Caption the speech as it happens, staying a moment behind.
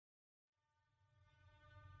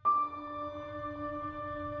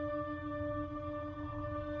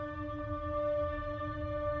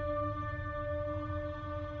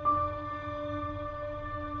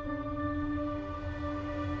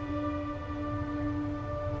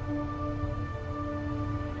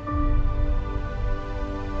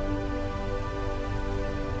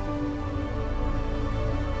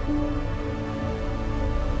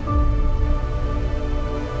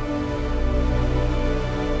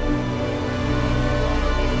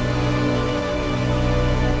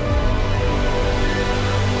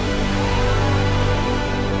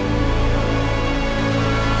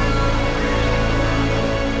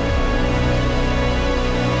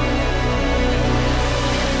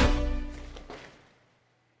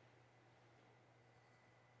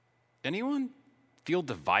anyone feel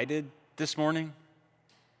divided this morning?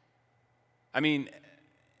 I mean,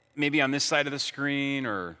 maybe on this side of the screen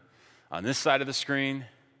or on this side of the screen.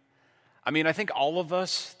 I mean, I think all of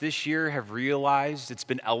us this year have realized it's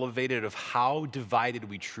been elevated of how divided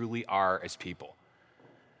we truly are as people.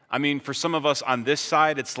 I mean, for some of us on this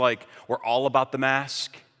side, it's like we're all about the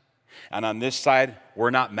mask. And on this side, we're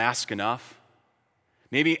not mask enough.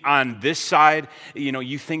 Maybe on this side,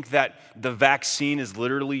 you think that the vaccine is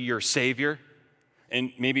literally your savior.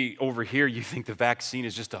 And maybe over here, you think the vaccine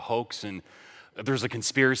is just a hoax and there's a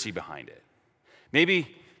conspiracy behind it.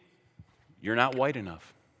 Maybe you're not white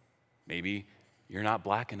enough. Maybe you're not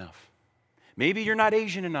black enough. Maybe you're not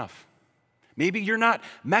Asian enough. Maybe you're not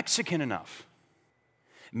Mexican enough.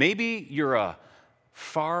 Maybe you're a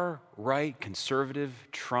far-right, conservative,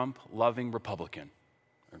 Trump-loving Republican.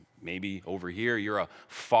 Or maybe over here, you're a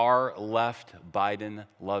far-left,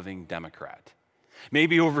 Biden-loving Democrat.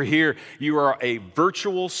 Maybe over here, you are a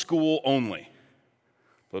virtual school only.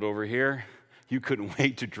 But over here, you couldn't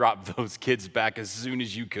wait to drop those kids back as soon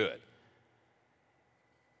as you could.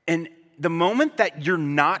 And the moment that you're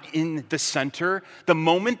not in the center, the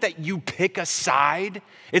moment that you pick a side,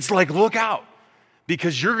 it's like, look out.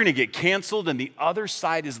 Because you're going to get canceled and the other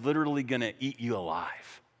side is literally going to eat you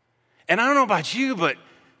alive. And I don't know about you, but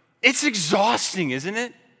it's exhausting, isn't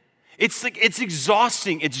it? It's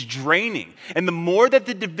exhausting, it's draining. And the more that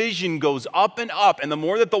the division goes up and up, and the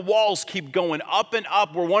more that the walls keep going up and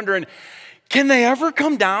up, we're wondering, can they ever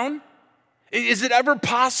come down? Is it ever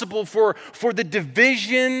possible for the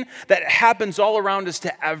division that happens all around us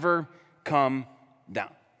to ever come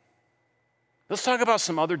down? Let's talk about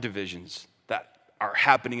some other divisions that are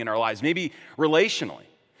happening in our lives, maybe relationally.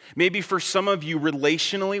 Maybe for some of you,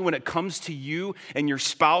 relationally, when it comes to you and your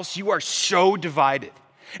spouse, you are so divided.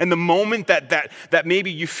 And the moment that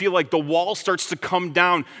maybe you feel like the wall starts to come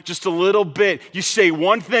down just a little bit, you say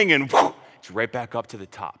one thing and whoo, it's right back up to the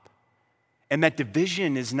top. And that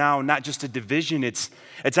division is now not just a division, it's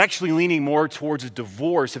actually leaning more towards a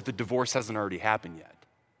divorce if the divorce hasn't already happened yet.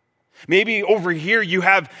 Maybe over here you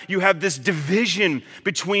have this division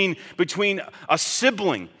between a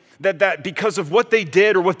sibling that because of what they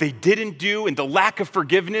did or what they didn't do and the lack of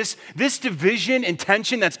forgiveness, this division and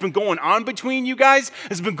tension that's been going on between you guys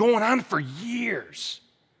has been going on for years.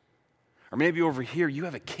 Or maybe over here you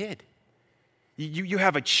have a kid. You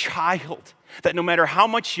have a child that no matter how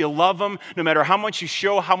much you love them, no matter how much you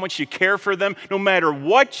show how much you care for them, no matter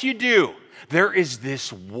what you do, there is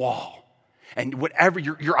this wall. And whatever,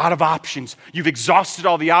 you're out of options. You've exhausted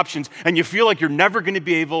all the options, and you feel like you're never going to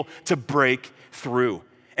be able to break through.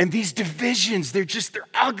 And these divisions, they're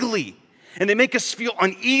ugly. And they make us feel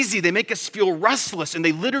uneasy. They make us feel restless, and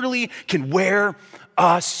they literally can wear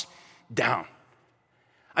us down.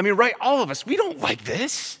 I mean, right, all of us, we don't like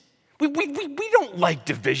this. We don't like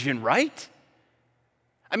division, right?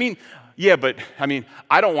 I mean, yeah, but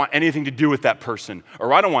I don't want anything to do with that person,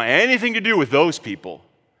 or I don't want anything to do with those people.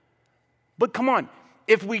 But come on,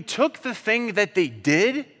 if we took the thing that they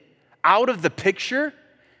did out of the picture,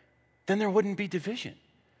 then there wouldn't be division.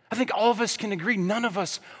 I think all of us can agree none of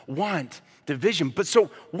us want division. But so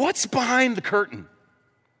what's behind the curtain?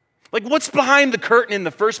 Like, what's behind the curtain in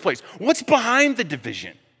the first place? What's behind the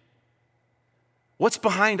division? What's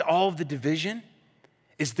behind all of the division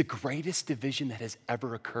is the greatest division that has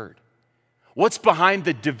ever occurred. What's behind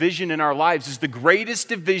the division in our lives is the greatest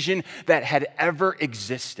division that had ever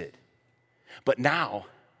existed. But now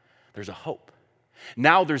there's a hope.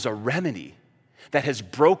 Now there's a remedy that has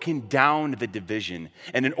broken down the division.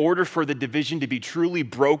 And in order for the division to be truly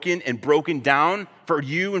broken and broken down for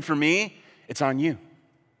you and for me, it's on you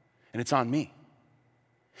and it's on me.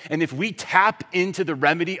 And if we tap into the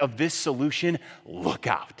remedy of this solution, look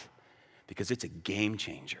out, because it's a game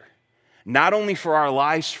changer. Not only for our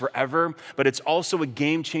lives forever, but it's also a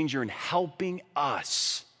game changer in helping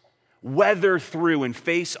us weather through and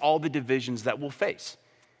face all the divisions that we'll face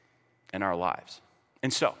in our lives.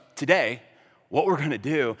 And so today, what we're going to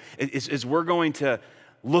do is we're going to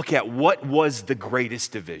look at what was the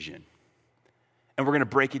greatest division. And we're going to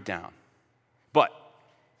break it down. But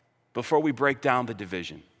before we break down the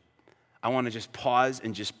division, I want to just pause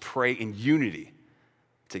and just pray in unity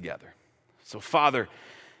together. So Father,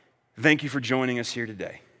 thank you for joining us here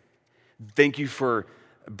today. Thank you for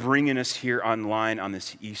bringing us here online on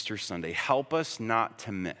this Easter Sunday. Help us not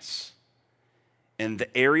to miss. In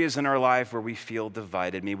the areas in our life where we feel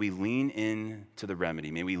divided, may we lean into the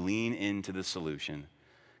remedy. May we lean into the solution.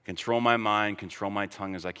 Control my mind, control my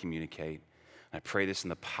tongue as I communicate. I pray this in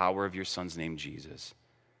the power of your Son's name, Jesus.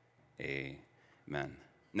 Amen.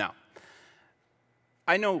 Now,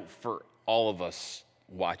 I know for all of us,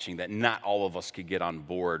 watching that not all of us could get on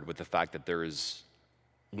board with the fact that there is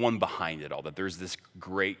one behind it all, that there's this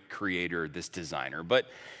great creator, this designer. But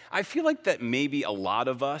I feel like that maybe a lot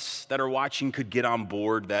of us that are watching could get on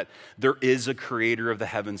board that there is a creator of the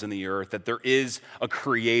heavens and the earth, that there is a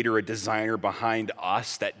creator, a designer behind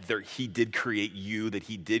us, that he did create you, that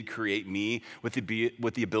he did create me with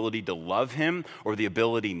the ability to love him or the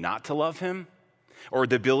ability not to love him, or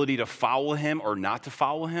the ability to follow him or not to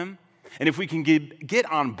follow him. And if we can get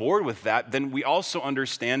on board with that, then we also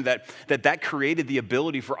understand that created the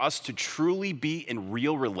ability for us to truly be in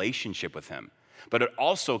real relationship with him. But it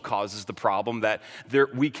also causes the problem that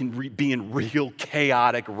we can be in real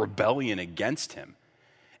chaotic rebellion against him.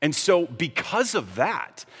 And so because of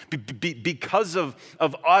that, because of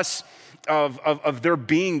us, of there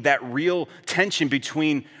being that real tension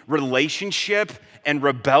between relationship and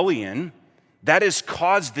rebellion, that has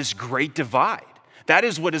caused this great divide. That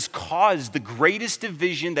is what has caused the greatest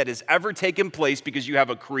division that has ever taken place, because you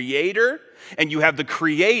have a creator and you have the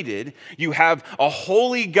created, you have a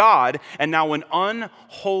holy God, and now an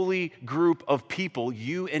unholy group of people,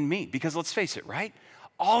 you and me. Because let's face it, right?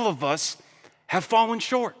 All of us have fallen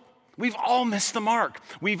short. We've all missed the mark.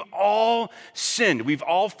 We've all sinned. We've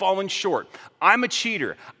all fallen short. I'm a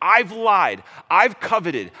cheater. I've lied. I've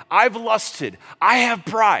coveted. I've lusted. I have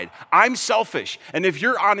pride. I'm selfish. And if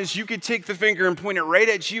you're honest, you could take the finger and point it right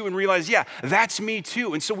at you and realize, yeah, that's me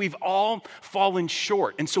too. And so we've all fallen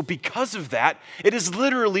short. And so because of that, it has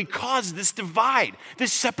literally caused this divide,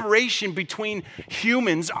 this separation between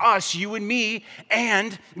humans, us, you and me,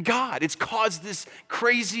 and God. It's caused this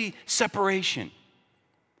crazy separation.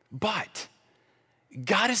 But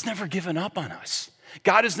God has never given up on us.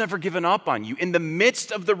 God has never given up on you. In the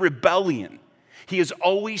midst of the rebellion, he has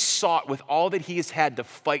always sought with all that he has had to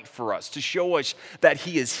fight for us, to show us that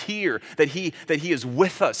he is here, that he is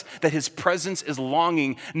with us, that his presence is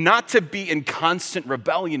longing not to be in constant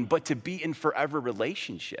rebellion, but to be in forever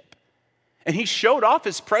relationship. And he showed off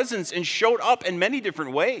his presence and showed up in many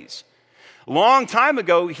different ways. A long time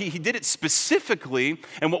ago, he did it specifically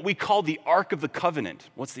in what we call the Ark of the Covenant.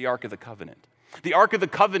 What's the Ark of the Covenant? The Ark of the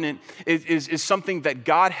Covenant is something that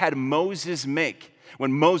God had Moses make.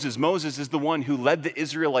 When Moses is the one who led the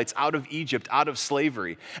Israelites out of Egypt, out of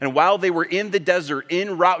slavery. And while they were in the desert,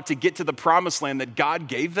 en route to get to the promised land that God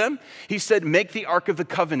gave them, he said, make the Ark of the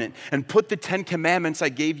Covenant and put the 10 commandments I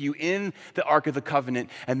gave you in the Ark of the Covenant.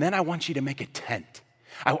 And then I want you to make a tent.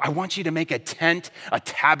 I want you to make a tent, a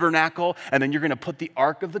tabernacle, and then you're going to put the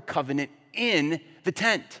Ark of the Covenant in the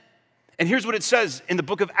tent. And here's what it says in the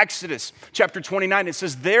book of Exodus, chapter 29. It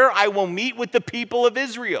says, there I will meet with the people of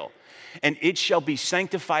Israel, and it shall be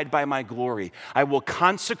sanctified by my glory. I will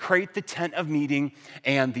consecrate the tent of meeting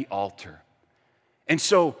and the altar. And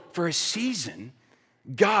so for a season,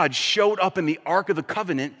 God showed up in the Ark of the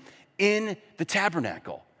Covenant in the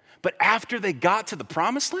tabernacle. But after they got to the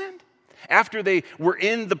promised land, after they were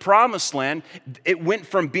in the promised land, it went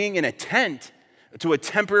from being in a tent to a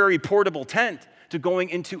temporary portable tent to going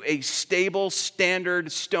into a stable,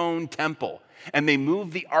 standard stone temple. And they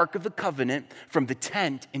moved the Ark of the Covenant from the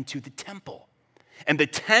tent into the temple. And the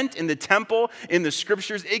tent in the temple in the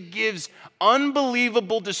scriptures, it gives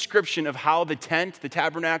unbelievable description of how the tent, the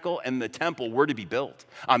tabernacle, and the temple were to be built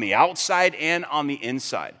on the outside and on the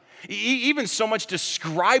inside. Even so much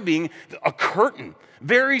describing a curtain,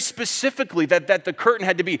 very specifically that the curtain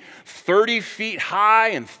had to be 30 feet high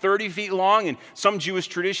and 30 feet long. And some Jewish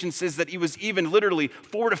tradition says that it was even literally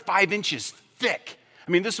 4 to 5 inches thick.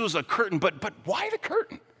 I mean, this was a curtain, but why the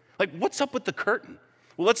curtain? Like, what's up with the curtain?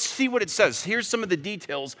 Well, let's see what it says. Here's some of the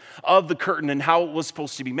details of the curtain and how it was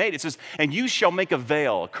supposed to be made. It says, and you shall make a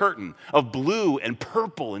veil, a curtain, of blue and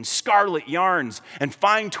purple and scarlet yarns and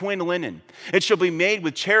fine twin linen. It shall be made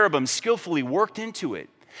with cherubim skillfully worked into it.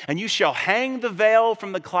 And you shall hang the veil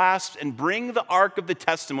from the clasps and bring the ark of the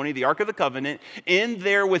testimony, the Ark of the Covenant, in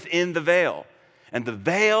there within the veil. And the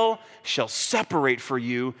veil shall separate for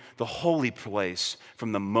you the holy place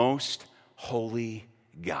from the most holy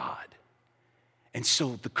God. And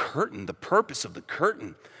so the curtain, the purpose of the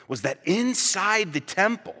curtain was that inside the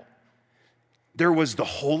temple, there was the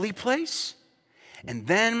holy place, and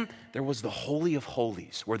then there was the Holy of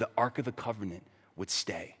Holies, where the Ark of the Covenant would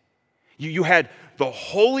stay. You had the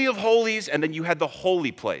Holy of Holies, and then you had the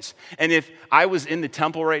holy place. And if I was in the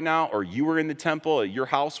temple right now, or you were in the temple, or your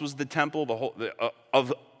house was the temple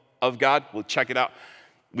of God, well, check it out.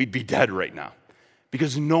 We'd be dead right now.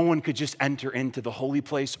 Because no one could just enter into the holy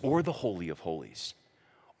place or the Holy of Holies.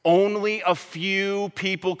 Only a few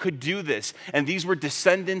people could do this, and these were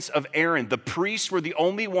descendants of Aaron. The priests were the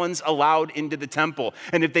only ones allowed into the temple,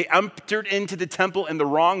 and if they entered into the temple in the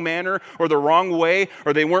wrong manner or the wrong way,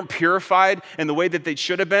 or they weren't purified in the way that they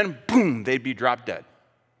should have been, boom, they'd be dropped dead.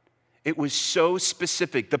 It was so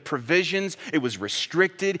specific. The provisions, it was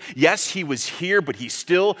restricted. Yes, he was here, but he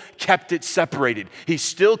still kept it separated. He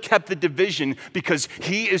still kept the division because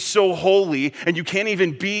he is so holy and you can't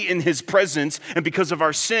even be in his presence. And because of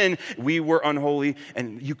our sin, we were unholy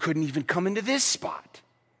and you couldn't even come into this spot.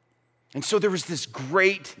 And so there was this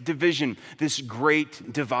great division, this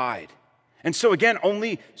great divide. And so again,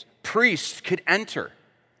 only priests could enter.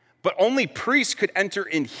 But only priests could enter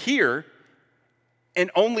in here. And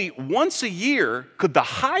only once a year could the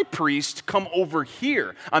high priest come over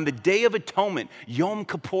here on the Day of Atonement, Yom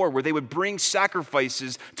Kippur, where they would bring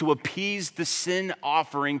sacrifices to appease the sin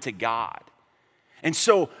offering to God. And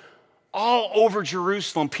so all over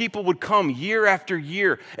Jerusalem, people would come year after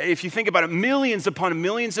year. If you think about it, millions upon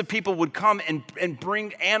millions of people would come and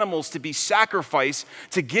bring animals to be sacrificed,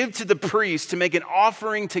 to give to the priest, to make an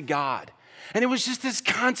offering to God. And it was just this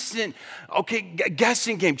constant,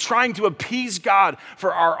 guessing game, trying to appease God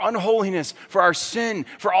for our unholiness, for our sin,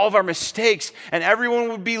 for all of our mistakes. And everyone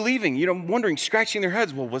would be leaving, wondering, scratching their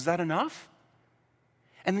heads, well, was that enough?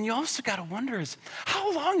 And then you also got to wonder is,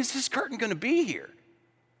 how long is this curtain going to be here?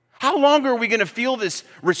 How long are we going to feel this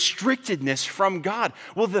restrictedness from God?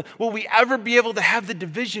 Will we ever be able to have the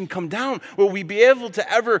division come down? Will we be able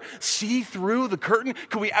to ever see through the curtain?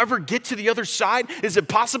 Can we ever get to the other side? Is it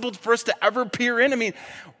possible for us to ever peer in?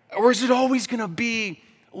 Or is it always going to be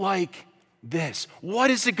like this?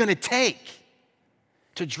 What is it going to take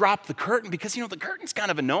to drop the curtain? Because, the curtain's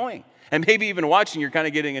kind of annoying. And maybe even watching, you're kind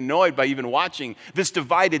of getting annoyed by even watching this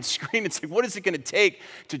divided screen. It's like, what is it going to take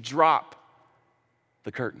to drop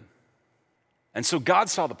the curtain? And so God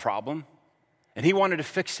saw the problem, and he wanted to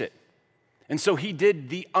fix it. And so he did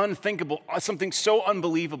the unthinkable, something so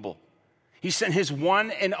unbelievable. He sent his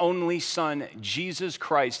one and only son, Jesus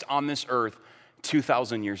Christ, on this earth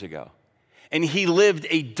 2,000 years ago. And he lived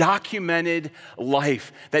a documented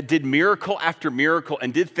life that did miracle after miracle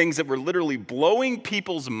and did things that were literally blowing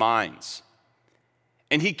people's minds.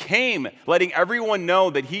 And he came letting everyone know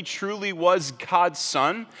that he truly was God's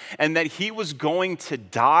son and that he was going to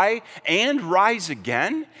die and rise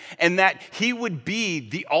again and that he would be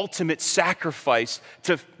the ultimate sacrifice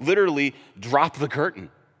to literally drop the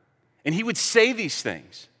curtain. And he would say these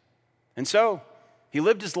things. And so he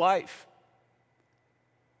lived his life.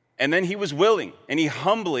 And then he was willing and he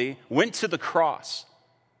humbly went to the cross.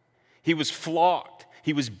 He was flogged.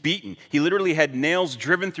 He was beaten. He literally had nails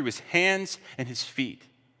driven through his hands and his feet.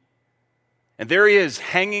 And there he is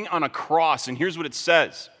hanging on a cross. And here's what it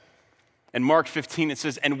says. In Mark 15, it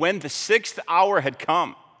says, "And when the 6th hour had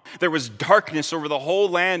come, there was darkness over the whole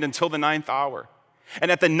land until the 9th hour. And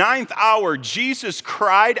at the 9th hour, Jesus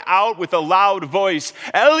cried out with a loud voice,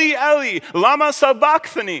 'Eli, Eli, lama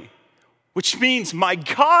sabachthani,' which means, my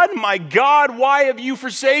God, why have you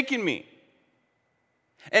forsaken me?"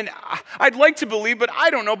 And I'd like to believe, but I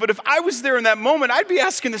don't know, but if I was there in that moment, I'd be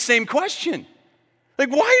asking the same question. Like,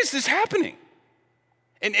 why is this happening?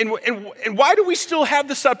 And why do we still have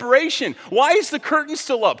the separation? Why is the curtain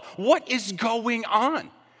still up? What is going on?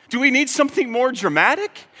 Do we need something more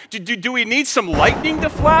dramatic? Do we need some lightning to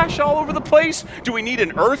flash all over the place? Do we need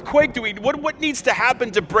an earthquake? What needs to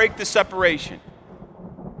happen to break the separation?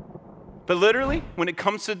 But literally, when it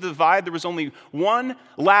comes to the divide, there was only one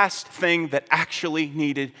last thing that actually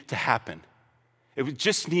needed to happen. It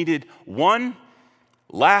just needed one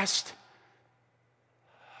last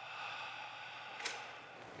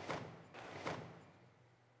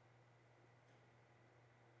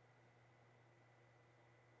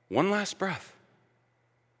breath.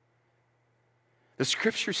 The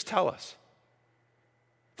scriptures tell us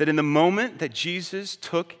that in the moment that Jesus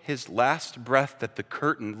took his last breath, that the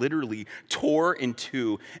curtain literally tore in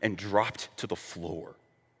two and dropped to the floor.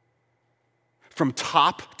 From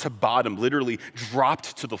top to bottom, literally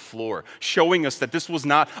dropped to the floor, showing us that this was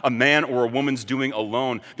not a man or a woman's doing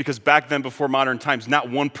alone, because back then, before modern times, not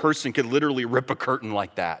one person could literally rip a curtain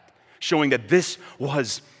like that, showing that this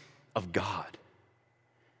was of God.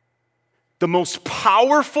 The most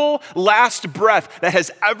powerful last breath that has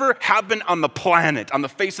ever happened on the planet, on the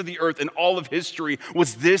face of the earth in all of history,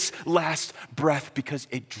 was this last breath, because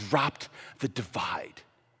it dropped the divide.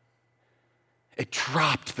 It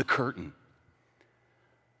dropped the curtain.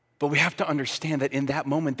 But we have to understand that in that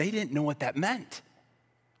moment, they didn't know what that meant.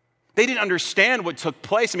 They didn't understand what took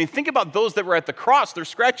place. I mean, think about those that were at the cross. They're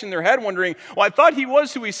scratching their head wondering, well, I thought he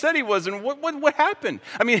was who he said he was, and what happened?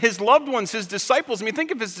 I mean, his loved ones, his disciples, I mean,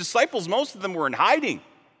 think of his disciples, most of them were in hiding.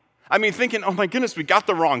 I mean, thinking, oh my goodness, we got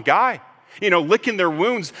the wrong guy. Licking their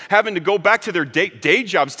wounds, having to go back to their day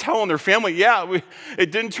jobs, telling their family, it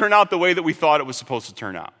didn't turn out the way that we thought it was supposed to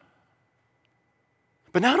turn out.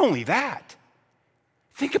 But not only that,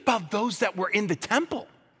 think about those that were in the temple.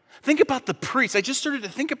 Think about the priests. I just started to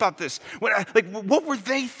think about this. What were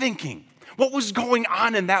they thinking? What was going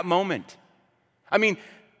on in that moment? I mean,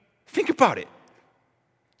 think about it.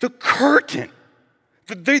 The curtain.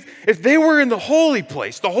 If they were in the holy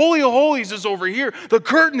place, the Holy of Holies is over here, the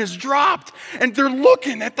curtain is dropped, and they're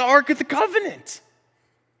looking at the Ark of the Covenant.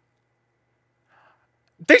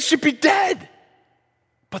 They should be dead,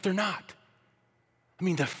 but they're not. I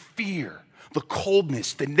mean, the fear, the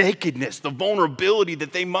coldness, the nakedness, the vulnerability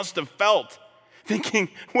that they must have felt, thinking,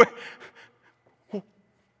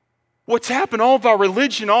 what's happened? All of our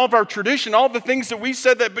religion, all of our tradition, all the things that we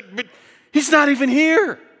said that, but he's not even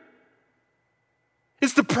here.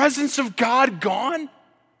 Is the presence of God gone?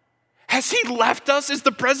 Has he left us? Is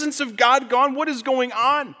the presence of God gone? What is going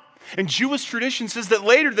on? And Jewish tradition says that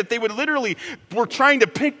later that they would were trying to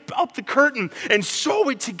pick up the curtain and sew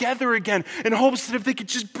it together again in hopes that if they could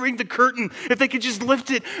just bring the curtain, if they could just lift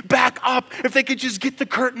it back up, if they could just get the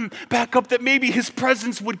curtain back up, that maybe his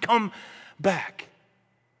presence would come back.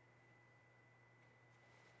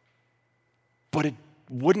 But it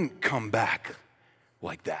wouldn't come back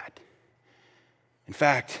like that. In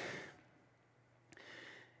fact,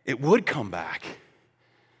 it would come back,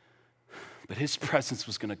 but his presence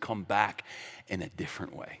was going to come back in a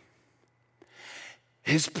different way.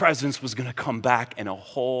 His presence was going to come back in a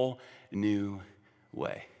whole new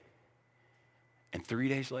way. And 3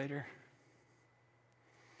 days later,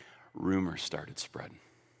 rumors started spreading.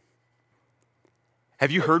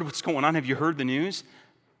 Have you heard what's going on? Have you heard the news?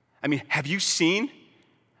 I mean, have you seen?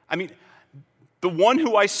 The one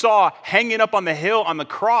who I saw hanging up on the hill on the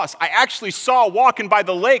cross, I actually saw walking by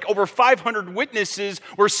the lake. Over 500 witnesses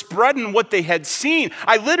were spreading what they had seen.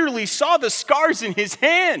 I literally saw the scars in his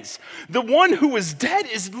hands. The one who was dead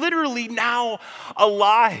is literally now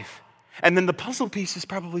alive. And then the puzzle pieces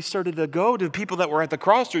probably started to go to the people that were at the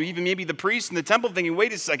cross, or even maybe the priests in the temple thinking,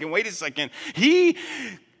 wait a second. He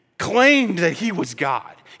claimed that he was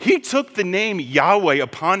God. He took the name Yahweh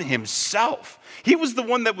upon himself. He was the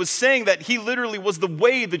one that was saying that he literally was the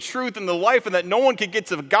way, the truth, and the life, and that no one could get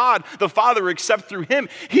to God, the Father, except through him.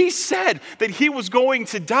 He said that he was going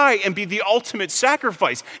to die and be the ultimate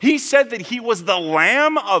sacrifice. He said that he was the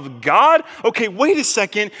Lamb of God. Okay, wait a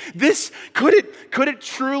second. Could it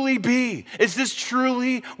truly be? Is this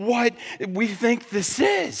truly what we think this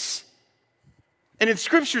is? And in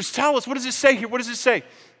scriptures tell us, what does it say here? What does it say?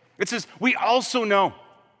 It says, we also know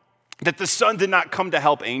that the Son did not come to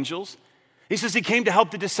help angels. He says he came to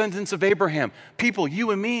help the descendants of Abraham, people,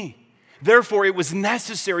 you and me. Therefore, it was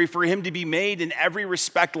necessary for him to be made in every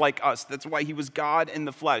respect like us. That's why he was God in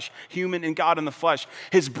the flesh, human and God in the flesh.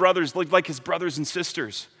 His brothers looked like his brothers and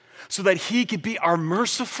sisters, so that he could be our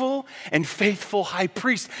merciful and faithful high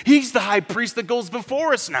priest. He's the high priest that goes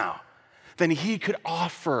before us now. Then he could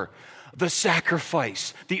offer the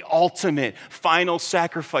sacrifice, the ultimate, final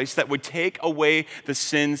sacrifice that would take away the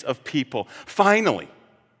sins of people. Finally,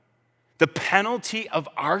 the penalty of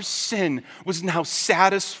our sin was now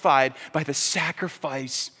satisfied by the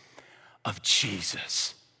sacrifice of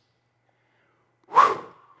Jesus. Whew.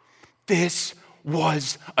 This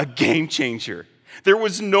was a game changer. There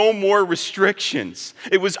was no more restrictions.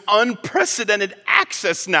 It was unprecedented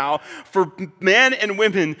access now for men and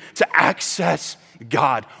women to access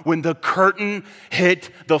God. When the curtain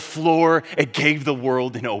hit the floor, it gave the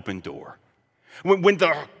world an open door. When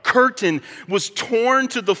the curtain was torn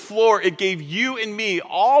to the floor, it gave you and me,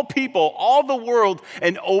 all people, all the world,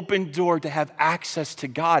 an open door to have access to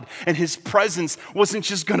God. And his presence wasn't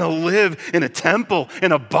just going to live in a temple,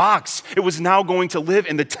 in a box. It was now going to live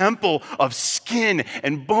in the temple of skin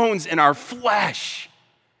and bones in our flesh.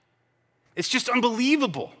 It's just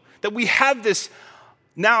unbelievable that we have this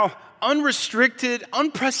now unrestricted,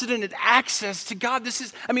 unprecedented access to God.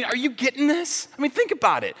 Are you getting this? Think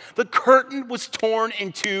about it. The curtain was torn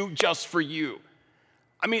in two just for you.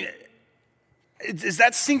 Is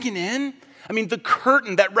that sinking in? The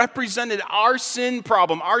curtain that represented our sin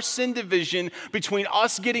problem, our sin division between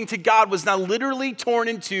us getting to God was now literally torn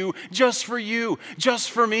in two just for you, just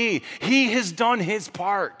for me. He has done his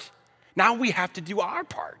part. Now we have to do our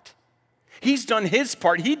part. He's done his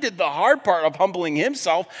part. He did the hard part of humbling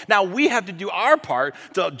himself. Now we have to do our part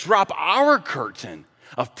to drop our curtain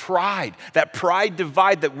of pride, that pride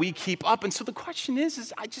divide that we keep up. And so the question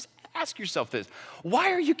is I just ask yourself this: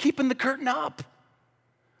 why are you keeping the curtain up?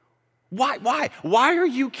 Why? Why are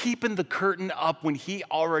you keeping the curtain up when he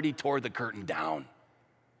already tore the curtain down?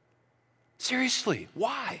 Seriously,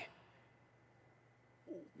 why?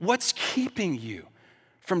 What's keeping you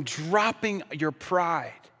from dropping your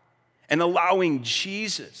pride and allowing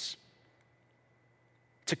Jesus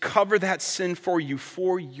to cover that sin for you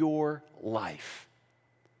for your life?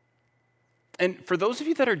 And for those of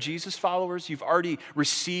you that are Jesus followers, you've already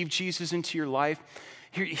received Jesus into your life,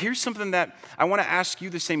 here's something that I want to ask you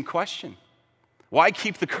the same question. Why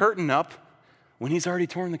keep the curtain up when he's already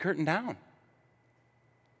torn the curtain down?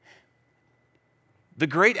 The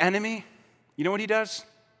great enemy, you know what he does?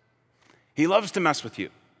 He loves to mess with you.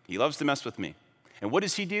 He loves to mess with me. And what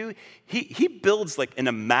does he do? He builds like an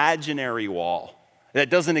imaginary wall that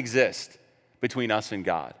doesn't exist between us and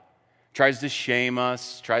God. Tries to shame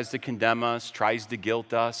us, tries to condemn us, tries to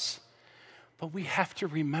guilt us. But we have to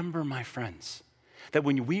remember, my friends, that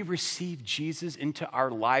when we receive Jesus into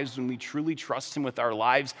our lives, when we truly trust him with our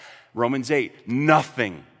lives, Romans 8,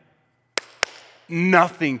 nothing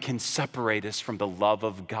can separate us from the love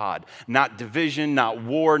of God. Not division, not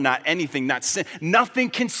war, not anything, not sin. Nothing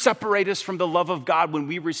can separate us from the love of God when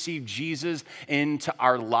we receive Jesus into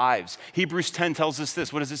our lives. Hebrews 10 tells us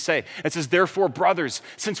this. What does it say? It says, therefore, brothers,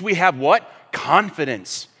 since we have what?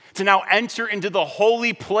 Confidence to now enter into the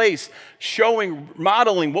holy place,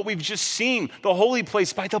 modeling what we've just seen, the holy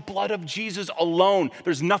place by the blood of Jesus alone.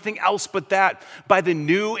 There's nothing else but that, by the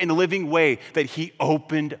new and living way that he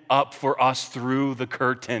opened up for us through the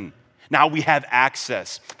curtain. Now we have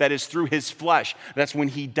access. That is through his flesh. That's when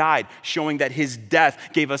he died, showing that his death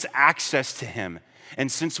gave us access to him. And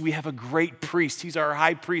since we have a great priest, he's our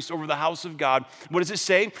high priest over the house of God, what does it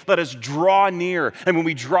say? Let us draw near. And when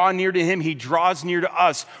we draw near to him, he draws near to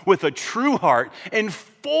us with a true heart and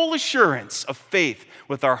full assurance of faith,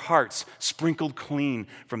 with our hearts sprinkled clean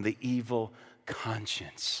from the evil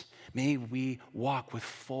conscience. May we walk with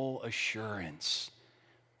full assurance.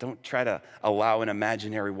 Don't try to allow an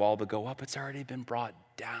imaginary wall to go up. It's already been brought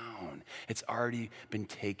down. It's already been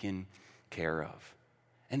taken care of.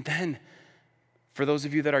 And then, for those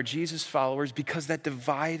of you that are Jesus followers, because that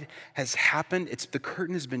divide has happened, the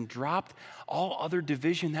curtain has been dropped, all other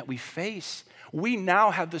division that we face, we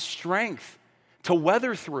now have the strength to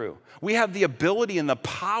weather through. We have the ability and the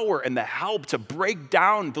power and the help to break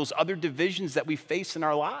down those other divisions that we face in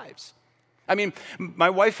our lives. I mean, my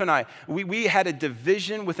wife and I, we had a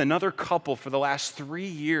division with another couple for the last 3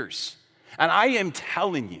 years. And I am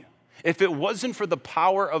telling you, if it wasn't for the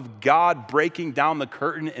power of God breaking down the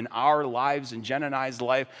curtain in our lives, in Jen and I's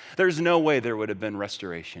life, there's no way there would have been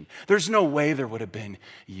restoration. There's no way there would have been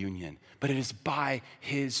union. But it is by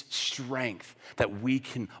his strength that we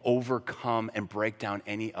can overcome and break down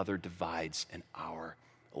any other divides in our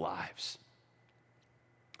lives.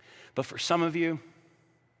 But for some of you,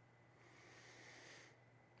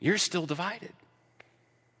 you're still divided.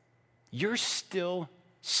 You're still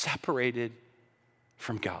separated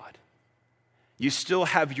from God. You still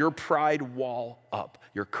have your pride wall up.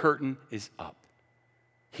 Your curtain is up.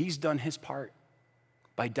 He's done his part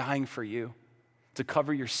by dying for you to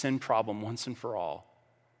cover your sin problem once and for all.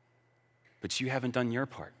 But you haven't done your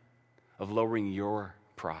part of lowering your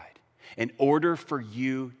pride. In order for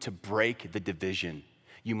you to break the division,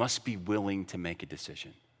 you must be willing to make a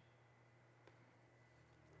decision.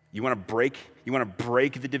 You want to break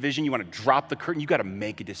the division, you want to drop the curtain, you got to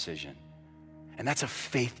make a decision. And that's a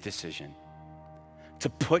faith decision. To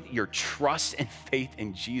put your trust and faith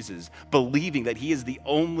in Jesus, believing that he is the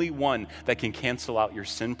only one that can cancel out your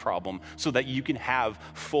sin problem so that you can have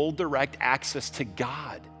full direct access to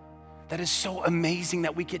God. That is so amazing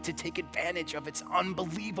that we get to take advantage of. It's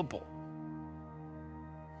unbelievable.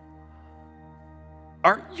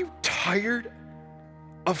 Aren't you tired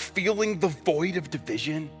of feeling the void of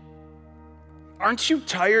division? Aren't you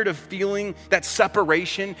tired of feeling that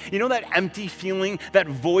separation? You know, that empty feeling, that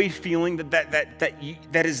void feeling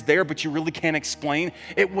that is there, but you really can't explain?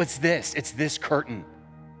 It was this. It's this curtain.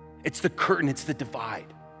 It's the curtain. It's the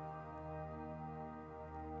divide.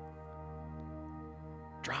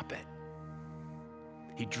 Drop it.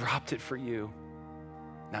 He dropped it for you.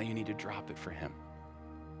 Now you need to drop it for him.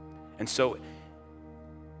 And so,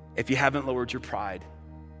 if you haven't lowered your pride,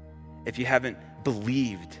 if you haven't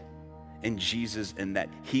believed in Jesus and that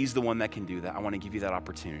he's the one that can do that, I want to give you that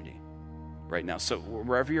opportunity right now. So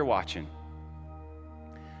wherever you're watching,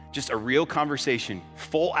 just a real conversation,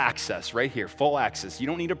 full access right here, full access. You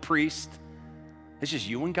don't need a priest. It's just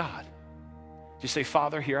you and God. Just say,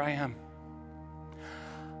 Father, here I am.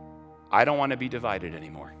 I don't want to be divided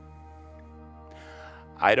anymore.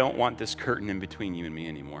 I don't want this curtain in between you and me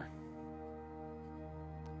anymore.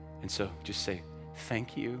 And so just say,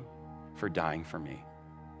 thank you for dying for me,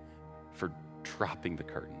 for dropping the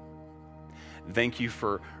curtain. Thank you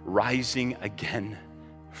for rising again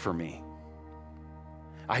for me.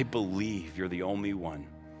 I believe you're the only one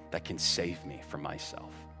that can save me from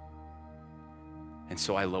myself. And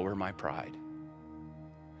so I lower my pride.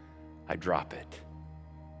 I drop it.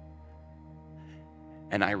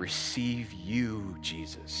 And I receive you,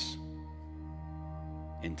 Jesus,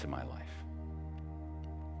 into my life.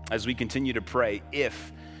 As we continue to pray,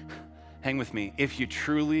 hang with me, if you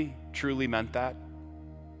truly, truly meant that,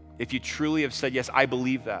 if you truly have said, yes, I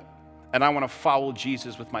believe that, and I want to follow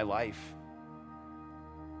Jesus with my life,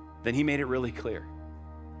 then he made it really clear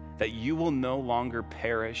that you will no longer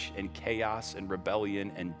perish in chaos and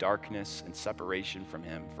rebellion and darkness and separation from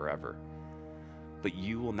him forever, but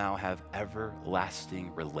you will now have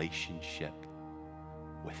everlasting relationship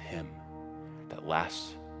with him that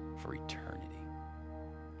lasts for eternity.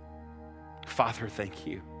 Father, thank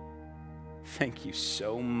you. Thank you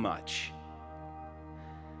so much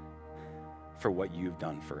for what you've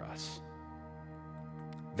done for us.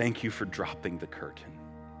 Thank you for dropping the curtain.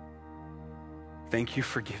 Thank you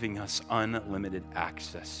for giving us unlimited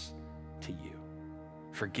access to you.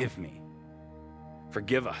 Forgive me.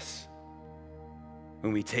 Forgive us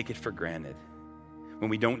when we take it for granted, when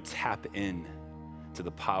we don't tap in to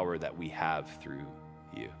the power that we have through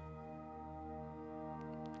you.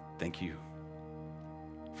 Thank you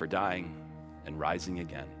for dying and rising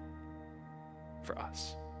again for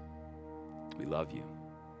us. We love you.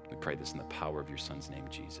 We pray this in the power of your Son's name,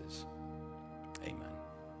 Jesus. Amen.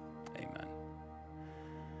 Amen.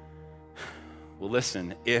 Well,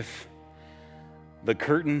 listen, if the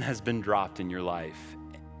curtain has been dropped in your life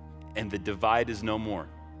and the divide is no more,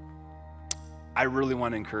 I really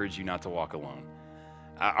want to encourage you not to walk alone.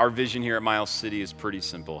 Our vision here at Miles City is pretty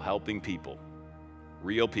simple: helping people,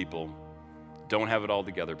 real people, don't have it all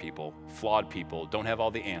together people, flawed people, don't have all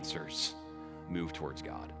the answers, move towards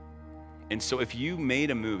God. And so if you made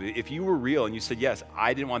a move, if you were real and you said, yes,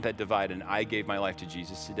 I didn't want that divide and I gave my life to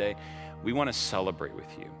Jesus today, we want to celebrate with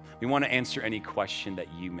you. We want to answer any question that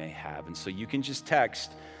you may have. And so you can just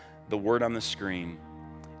text the word on the screen,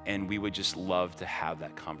 and we would just love to have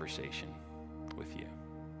that conversation.